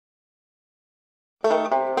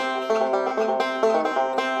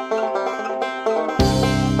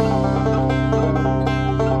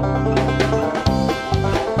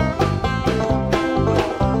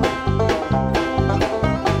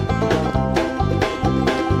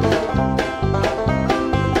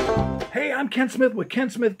Ken Smith with Ken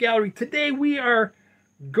Smith Gallery. Today we are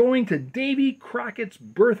going to Davy Crockett's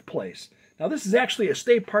Birthplace. Now this is actually a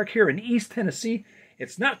state park here in East Tennessee.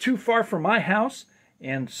 It's not too far from my house,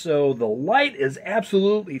 and so the light is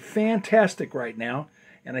absolutely fantastic right now.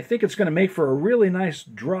 And I think it's going to make for a really nice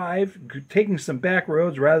drive, taking some back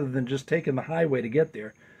roads rather than just taking the highway to get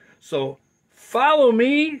there. So follow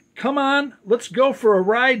me. Come on, let's go for a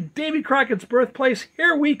ride. Davy Crockett's Birthplace,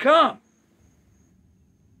 here we come.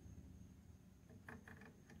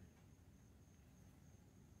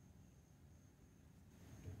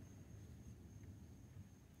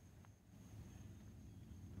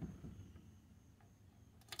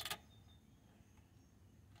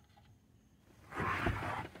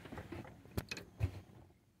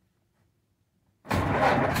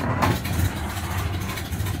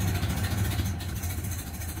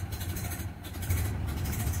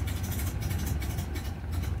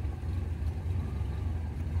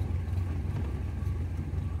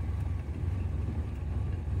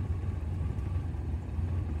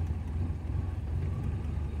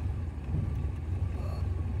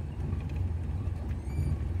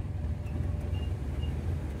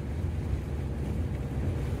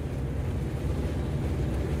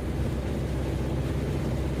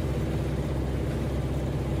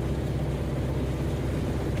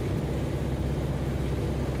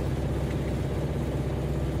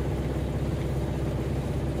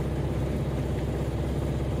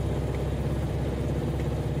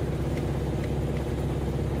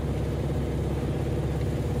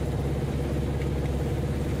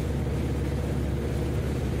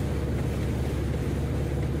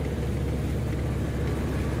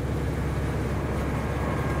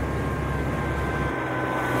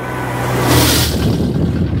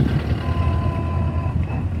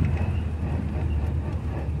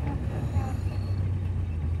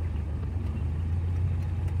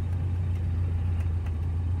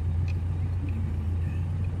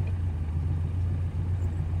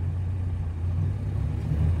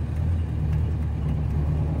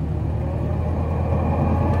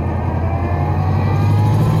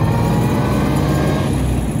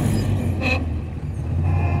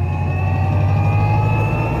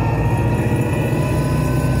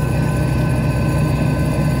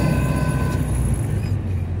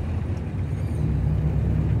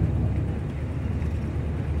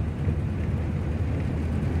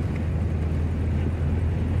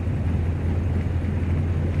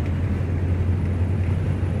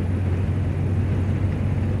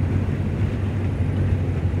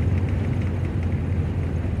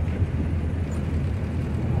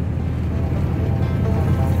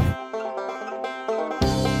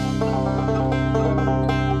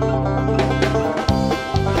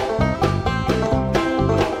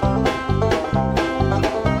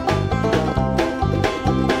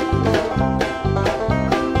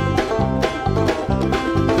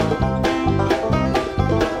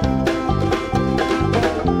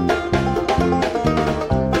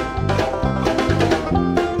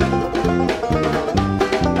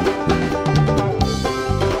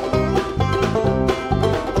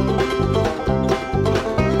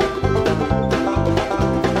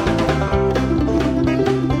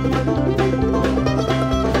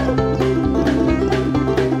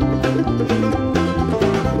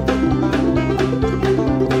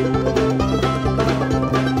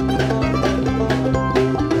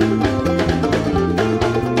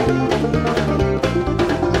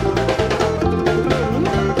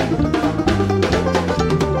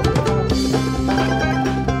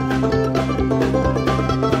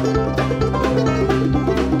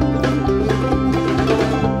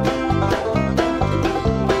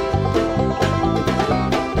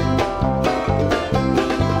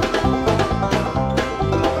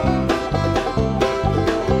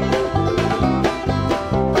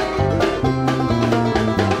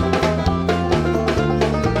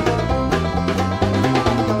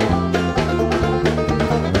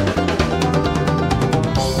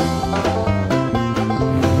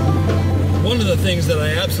 Things that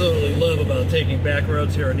I absolutely love about taking back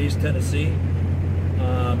roads here in East Tennessee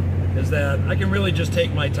is that I can really just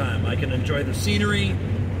take my time. I can enjoy the scenery,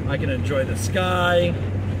 I can enjoy the sky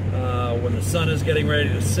when the sun is getting ready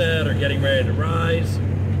to set or getting ready to rise.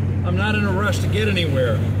 I'm not in a rush to get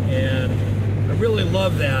anywhere, and I really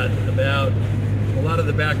love that about a lot of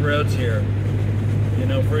the back roads here. You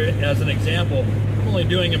know, as an example, I'm only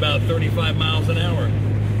doing about 35 miles an hour.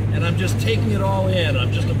 And I'm just taking it all in.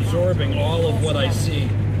 I'm just absorbing all of what I see.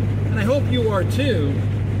 And I hope you are too,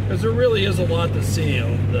 because there really is a lot to see. You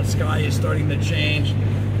know, the sky is starting to change,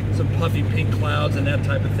 some puffy pink clouds and that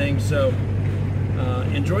type of thing. So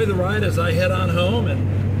enjoy the ride as I head on home,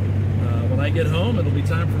 and when I get home, it'll be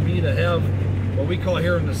time for me to have what we call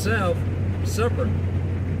here in the South, supper.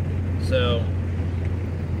 So,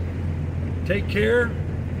 take care.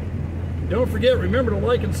 Don't forget, remember to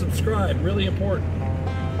like and subscribe, really important.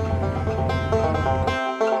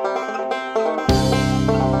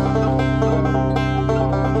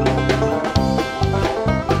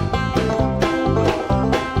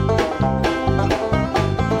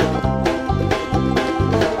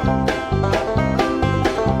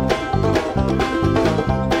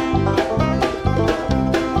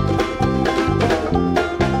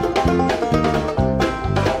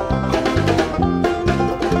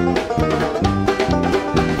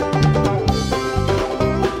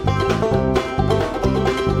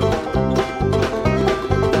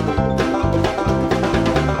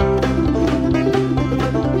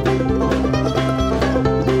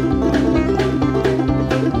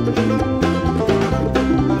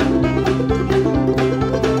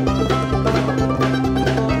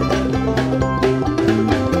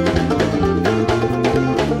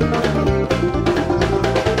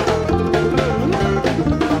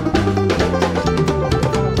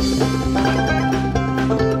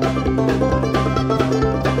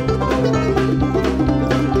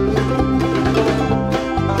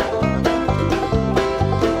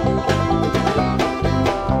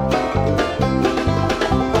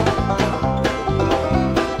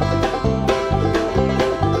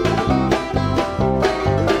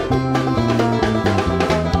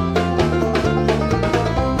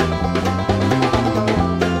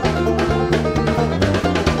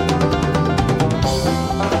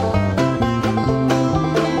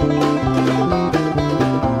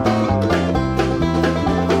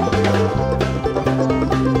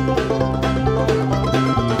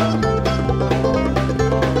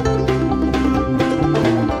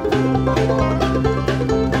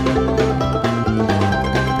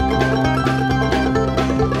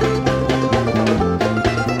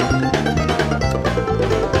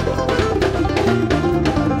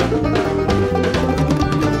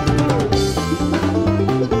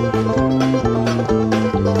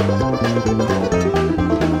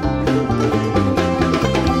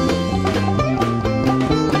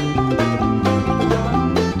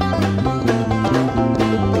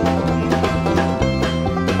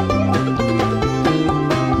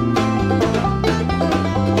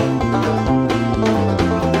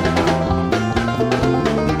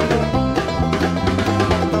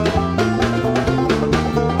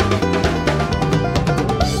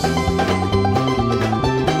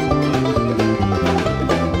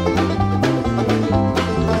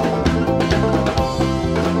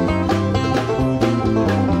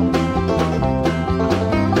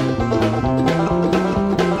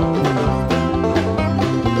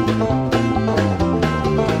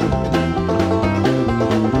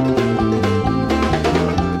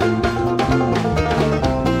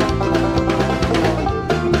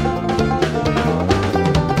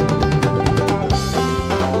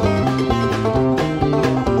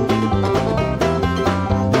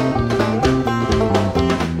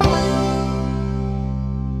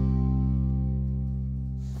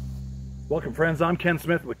 Welcome friends, I'm Ken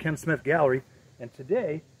Smith with Ken Smith Gallery, and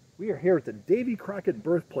today we are here at the Davy Crockett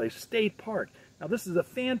Birthplace State Park. Now this is a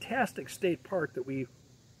fantastic state park that we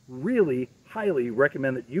really highly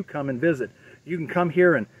recommend that you come and visit. You can come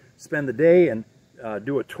here and spend the day and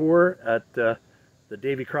do a tour at the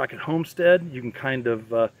Davy Crockett homestead. You can kind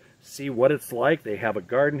of see what it's like. They have a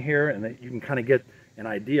garden here, and you can kind of get an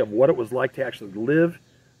idea of what it was like to actually live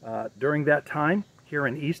during that time here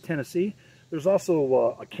in East Tennessee. There's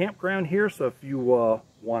also a campground here, so if you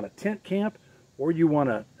want a tent camp or you want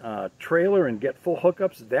a trailer and get full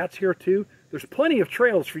hookups, that's here too. There's plenty of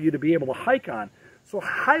trails for you to be able to hike on, so I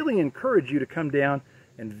highly encourage you to come down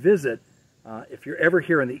and visit if you're ever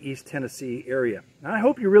here in the East Tennessee area. Now, I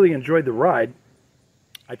hope you really enjoyed the ride.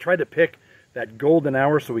 I tried to pick that golden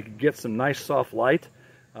hour so we could get some nice soft light.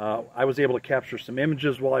 I was able to capture some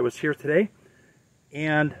images while I was here today,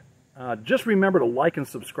 and just remember to like and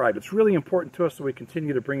subscribe. It's really important to us so we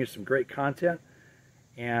continue to bring you some great content.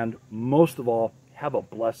 And most of all, have a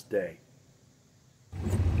blessed day.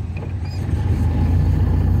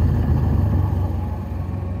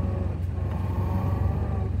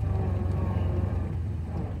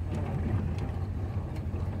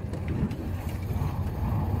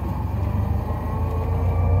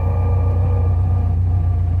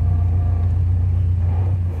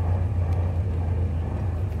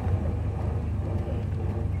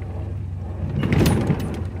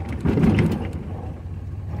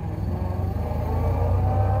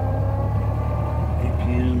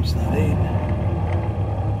 Not 8.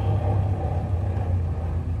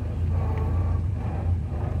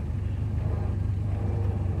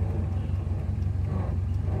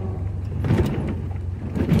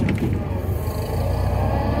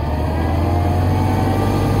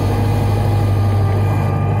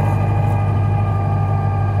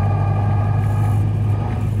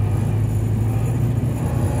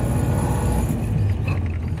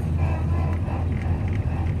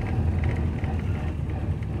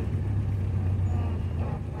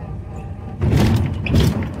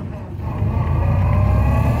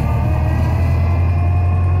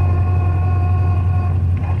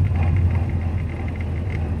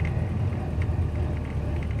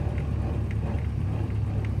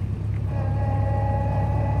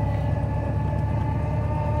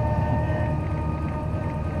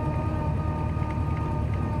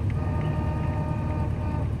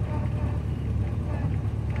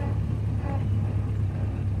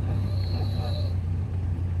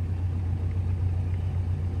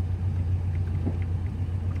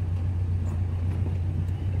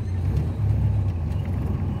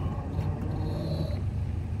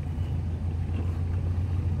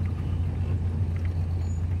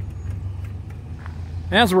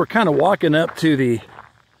 As we're kind of walking up to the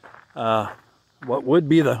what would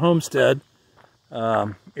be the homestead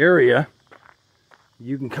area,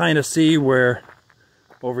 you can kind of see where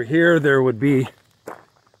over here there would be,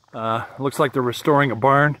 looks like they're restoring a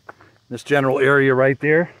barn. This general area right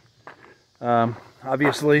there.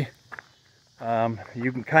 Obviously,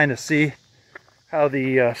 you can kind of see how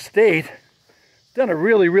the state done a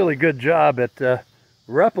really good job at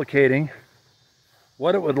replicating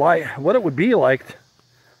what it would be like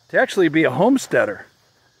to actually be a homesteader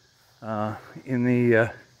in the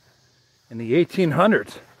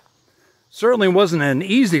 1800s. Certainly wasn't an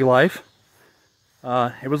easy life.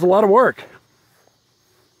 It was a lot of work.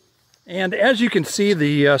 And as you can see,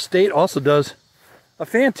 the state also does a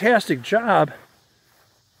fantastic job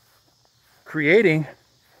creating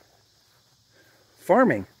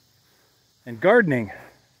farming and gardening.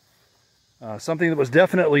 Something that was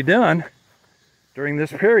definitely done during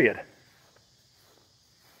this period.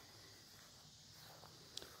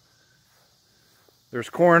 There's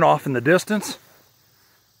corn off in the distance.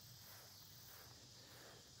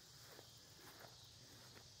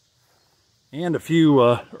 And a few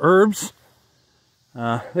herbs.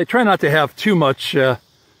 They try not to have too much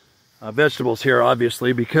vegetables here,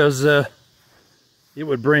 obviously, because it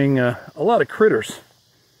would bring a lot of critters.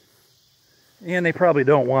 And they probably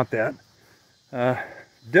don't want that.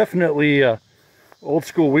 Definitely old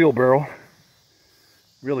school wheelbarrow.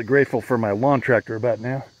 Really grateful for my lawn tractor about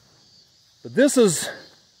now. But this is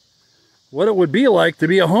what it would be like to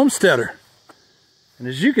be a homesteader. And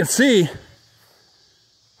as you can see,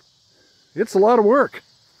 it's a lot of work.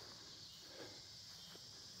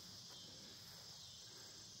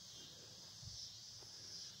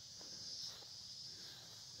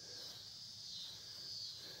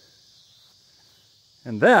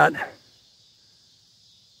 And that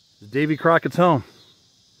is Davy Crockett's home,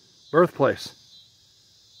 birthplace.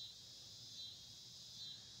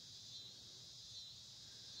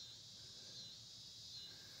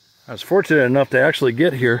 I was fortunate enough to actually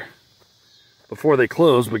get here before they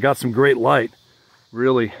closed. We got some great light.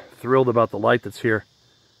 Really thrilled about the light that's here.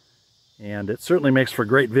 And it certainly makes for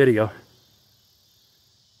great video.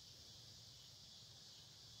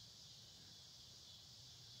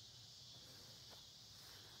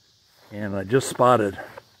 And I just spotted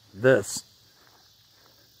this.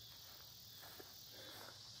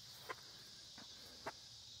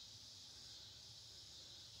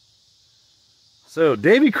 So,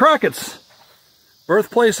 Davy Crockett's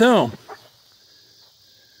birthplace home.